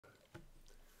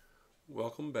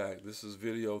Welcome back. This is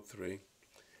video 3.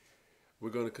 We're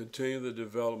going to continue the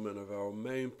development of our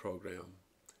main program.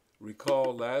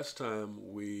 Recall last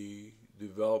time we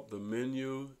developed the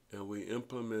menu and we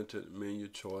implemented menu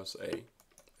choice A,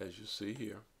 as you see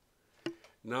here.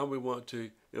 Now we want to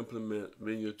implement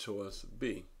menu choice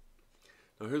B.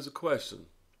 Now here's a question.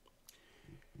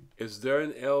 Is there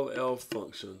an LL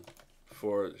function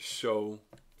for show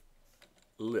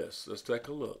list? Let's take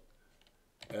a look.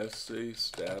 SC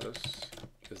status,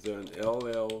 is there an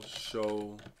LL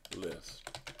show list?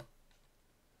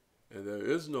 And there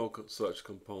is no such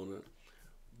component,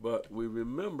 but we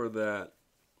remember that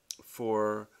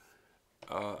for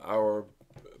our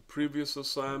previous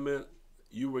assignment,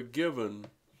 you were given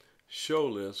show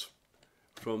list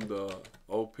from the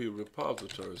OP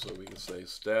repository, so we can say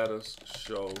status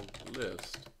show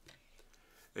list.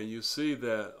 And you see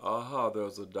that,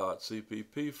 there's a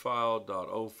 .cpp file,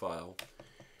 .o file.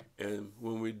 And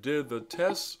when we did the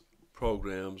test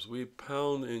programs, we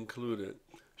pound included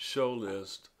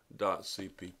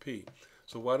ShowList.cpp.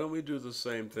 So why don't we do the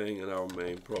same thing in our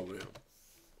main program?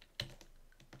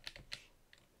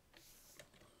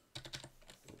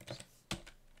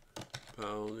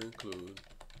 Pound include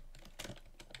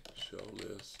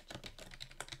ShowList.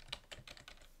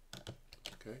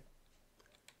 Okay.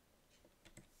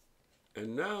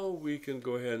 And now we can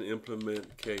go ahead and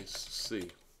implement case C.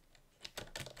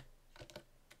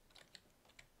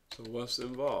 So what's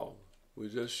involved? We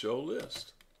just show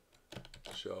list.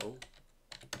 Show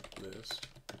list.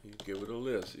 You give it a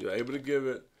list. You're able to give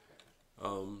it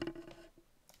real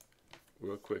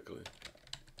quickly.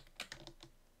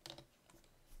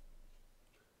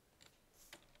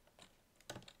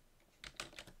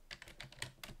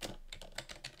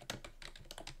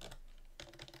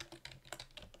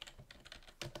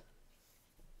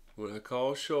 When I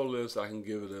call show list, I can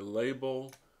give it a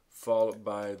label followed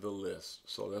by the list.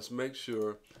 So let's make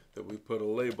sure that we put a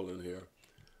label in here.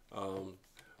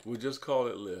 We just call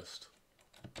it list.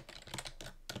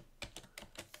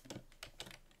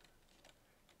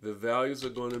 The values are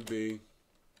going to be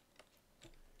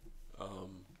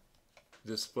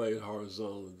displayed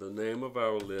horizontally. The name of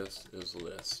our list is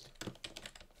list.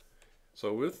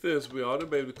 So with this, we ought to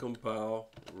be able to compile,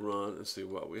 run, and see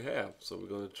what we have. So we're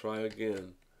going to try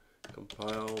again.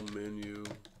 Compile menu.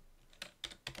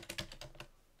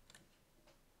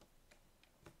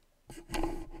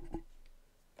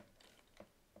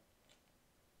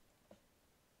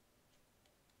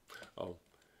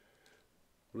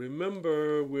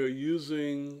 Remember, we're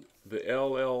using the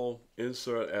LL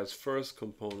InsertAsFirst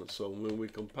component, so when we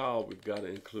compile, we've got to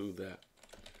include that.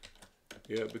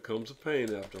 Yeah, it becomes a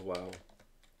pain after a while.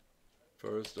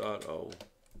 First.o.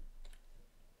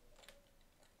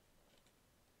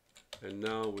 And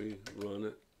now we run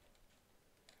it.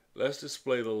 Let's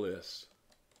display the list.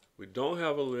 We don't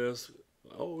have a list.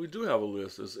 Oh, we do have a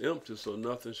list. It's empty, so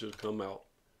nothing should come out.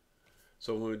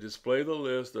 So when we display the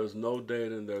list, there's no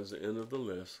data and there's the end of the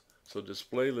list. So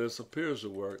display list appears to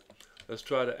work. Let's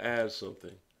try to add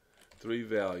something. 3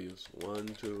 values, 1,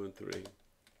 2, and 3.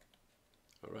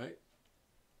 All right.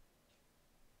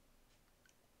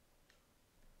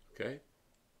 Okay.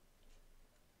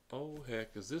 Oh,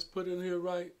 heck, is this put in here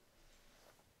right?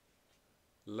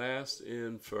 Last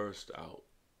in, first out.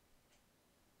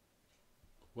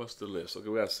 What's the list? Okay,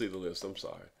 we got to see the list. I'm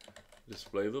sorry.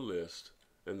 Display the list.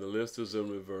 And the list is in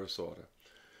reverse order.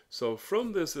 So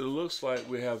from this, it looks like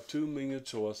we have 2 menu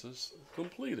choices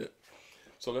completed.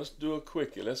 So let's do a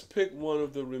quickie. Let's pick one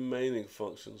of the remaining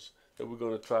functions that we're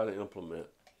going to try to implement.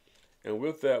 And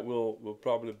with that, we'll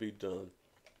probably be done.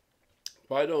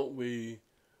 Why don't we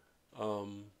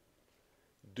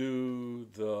do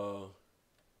the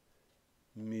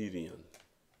median?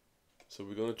 So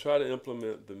we're going to try to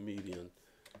implement the median.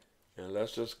 And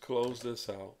let's just close this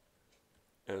out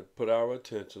and put our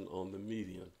attention on the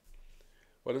median.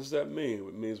 What does that mean?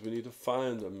 It means we need to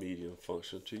find a median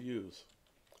function to use.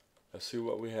 Let's see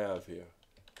what we have here.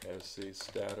 SC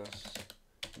status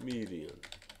median.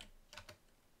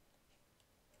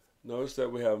 Notice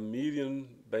that we have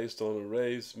median based on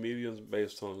arrays, medians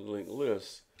based on linked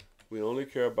lists. We only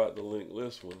care about the linked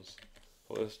list ones.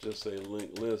 So let's just say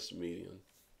linked list median.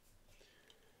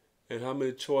 And how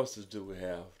many choices do we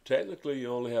have? Technically, you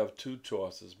only have 2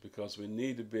 choices because we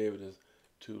need to be able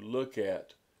to look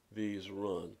at these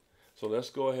run. So let's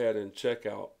go ahead and check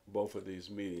out both of these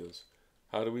medians.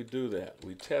 How do we do that?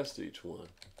 We test each one.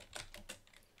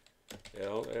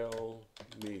 LL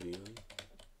median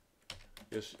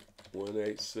is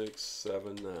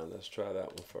 18679. Let's try that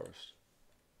one first.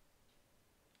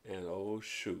 And oh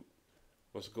shoot,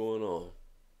 what's going on?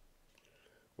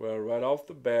 Well, right off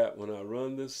the bat, when I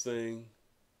run this thing,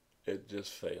 it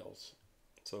just fails.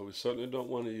 So we certainly don't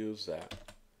want to use that.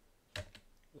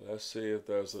 Let's see if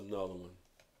there's another one.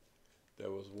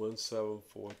 There was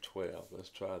 17412. Let's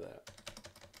try that.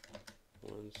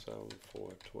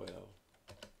 17412.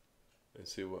 And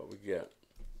see what we get.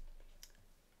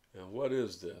 And what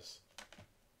is this?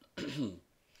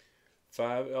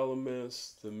 5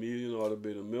 elements. The median ought to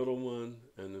be the middle one,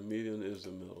 and the median is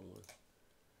the middle one.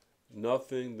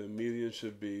 Nothing. The median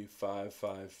should be 5,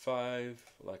 5, 5.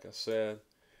 Like I said,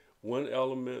 1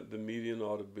 element. The median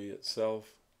ought to be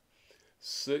itself.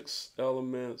 6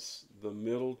 elements. The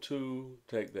middle 2.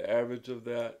 Take the average of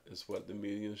that. Is what the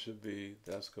median should be.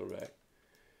 That's correct.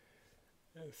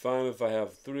 And finally, if I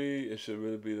have 3, it should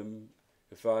really be the.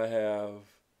 If I have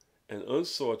an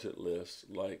unsorted list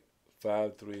like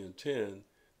 5, 3, and 10,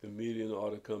 the median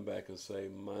ought to come back and say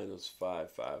minus 5,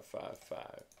 5, 5,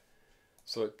 5.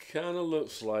 So it kind of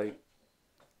looks like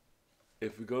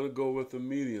if we're going to go with the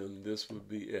median, this would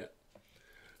be it.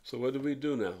 So what do we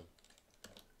do now?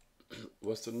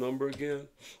 What's the number again?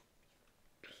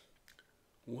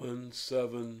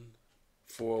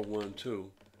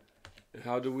 17412. And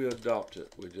how do we adopt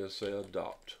it? We just say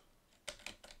adopt.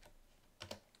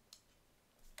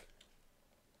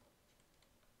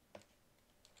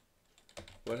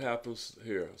 What happens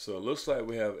here? So it looks like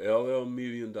we have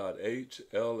llmedian.h,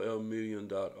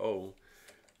 llmedian.o.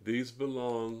 These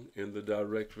belong in the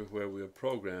directory where we are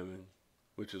programming,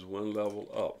 which is 1 level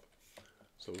up.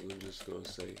 So we're just going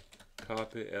to say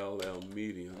copy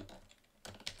llmedian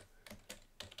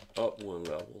up 1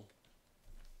 level.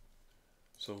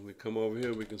 So when we come over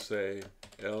here, we can say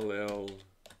llmedian,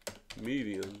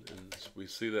 and we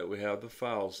see that we have the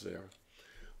files there.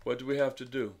 What do we have to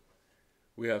do?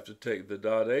 We have to take the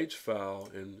 .h file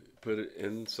and put it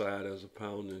inside as a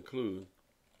pound include.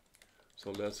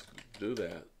 So let's do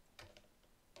that.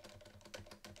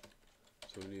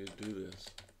 So we need to do this.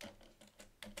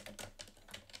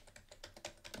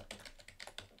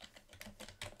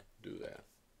 Do that.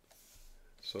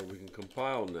 So we can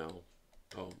compile now.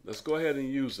 Oh, let's go ahead and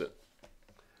use it.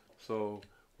 So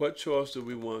what choice do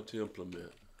we want to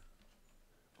implement?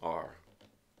 R.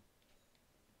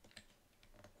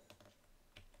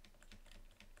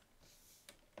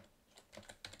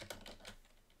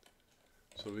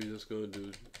 So we're just going to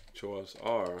do choice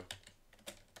R.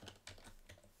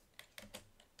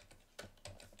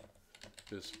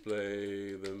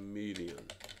 Display the median.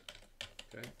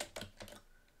 Okay.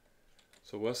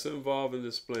 So what's involved in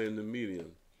displaying the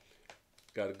median?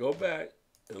 Got to go back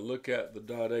and look at the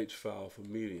 .h file for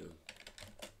median.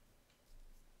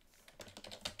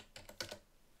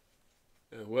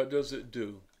 And what does it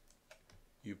do?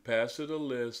 You pass it a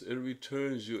list, it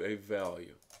returns you a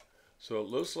value. So it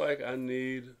looks like I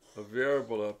need a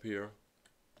variable up here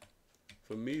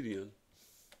for median.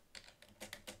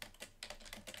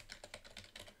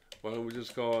 Why don't we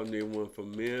just call it, need one for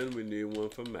min, we need one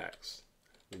for max.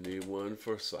 We need one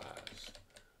for size.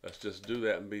 Let's just do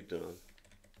that and be done.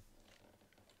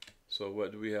 So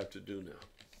what do we have to do now?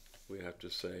 We have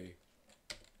to say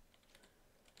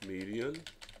median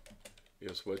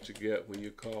is what you get when you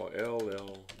call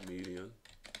LL median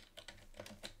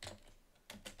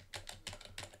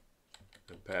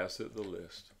and pass it the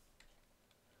list.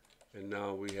 And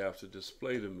now we have to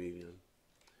display the median.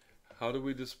 How do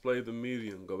we display the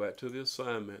median? Go back to the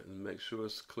assignment and make sure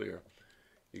it's clear.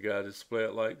 You got to display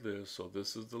it like this. So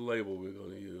this is the label we're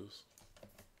going to use.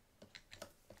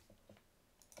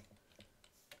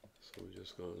 So we're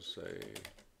just going to say,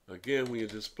 again, when you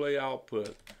display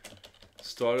output,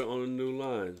 start it on a new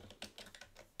line.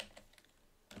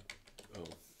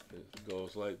 Oh, it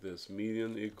goes like this.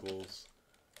 Median equals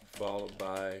followed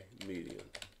by median.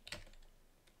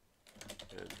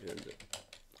 And end it.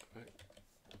 Right.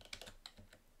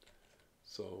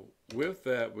 So with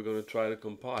that, we're going to try to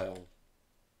compile.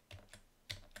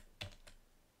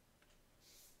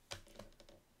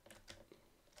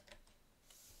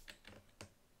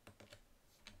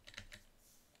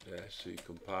 -C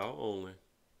compile only.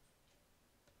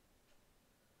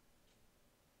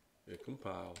 It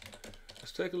compiled.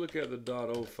 Let's take a look at the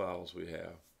 .o files we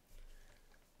have.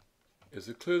 Is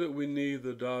it clear that we need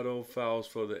the .o files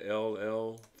for the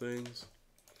LL things?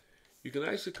 You can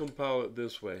actually compile it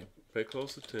this way. Pay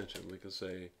close attention. We can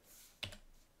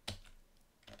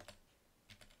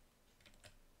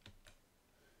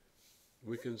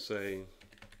say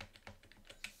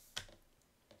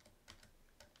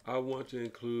I want to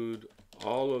include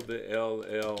all of the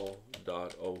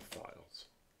LL.o files.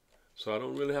 So I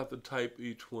don't really have to type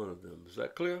each one of them. Is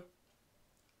that clear?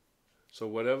 So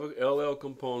whatever LL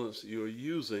components you're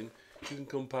using, you can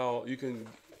compile, you can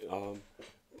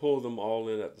pull them all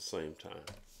in at the same time.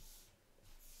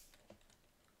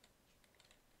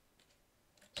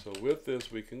 So with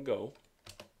this, we can go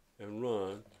and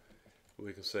run.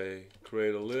 We can say,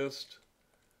 create a list.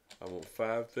 I want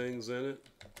 5 things in it.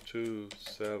 2,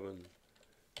 7,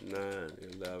 9,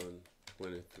 11,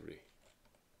 23.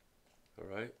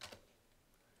 All right.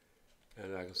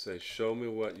 And I can say, show me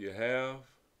what you have.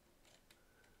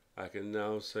 I can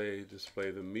now say,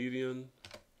 display the median.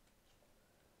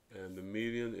 And the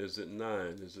median is at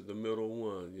 9. Is it the middle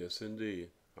one? Yes, indeed.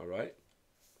 All right.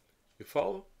 You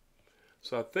follow?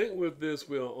 So I think with this,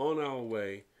 we're on our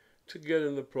way to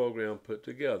getting the program put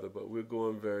together, but we're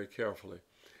going very carefully.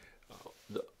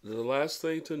 The last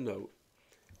thing to note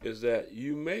is that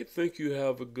you may think you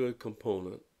have a good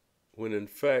component when in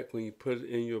fact when you put it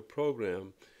in your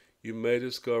program you may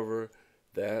discover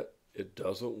that it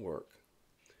doesn't work.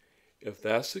 If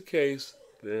that's the case,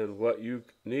 then what you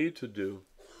need to do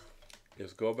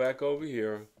is go back over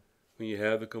here when you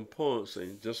have the components,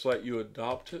 and just like you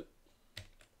adopt it,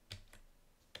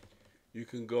 you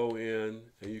can go in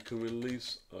and you can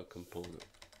release a component.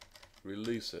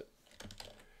 Release it.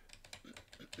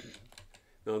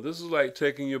 Now this is like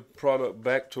taking your product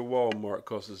back to Walmart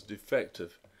because it's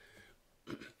defective.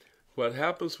 What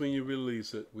happens when you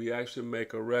release it, we actually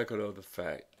make a record of the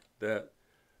fact that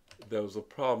there was a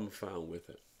problem found with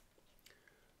it.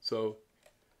 So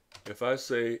if I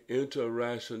say enter a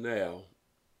rationale,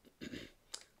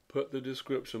 put the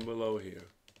description below here,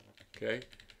 okay?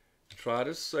 Try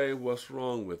to say what's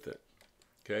wrong with it,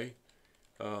 okay?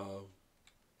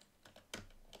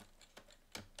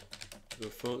 The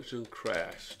function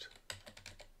crashed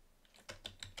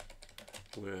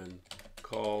when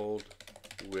called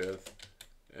with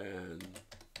an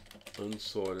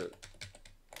unsorted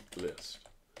list.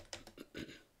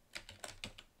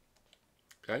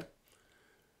 Okay?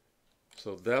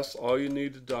 So that's all you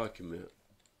need to document.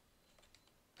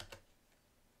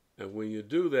 And when you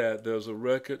do that, there's a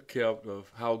record kept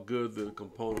of how good the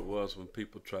component was when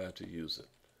people tried to use it.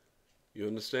 You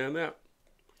understand that?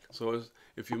 So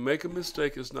if you make a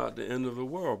mistake, it's not the end of the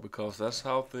world, because that's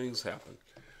how things happen.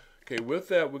 Okay, with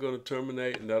that, we're going to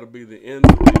terminate, and that'll be the end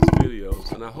of these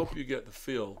videos. And I hope you get the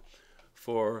feel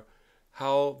for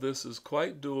how this is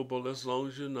quite doable as long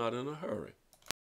as you're not in a hurry.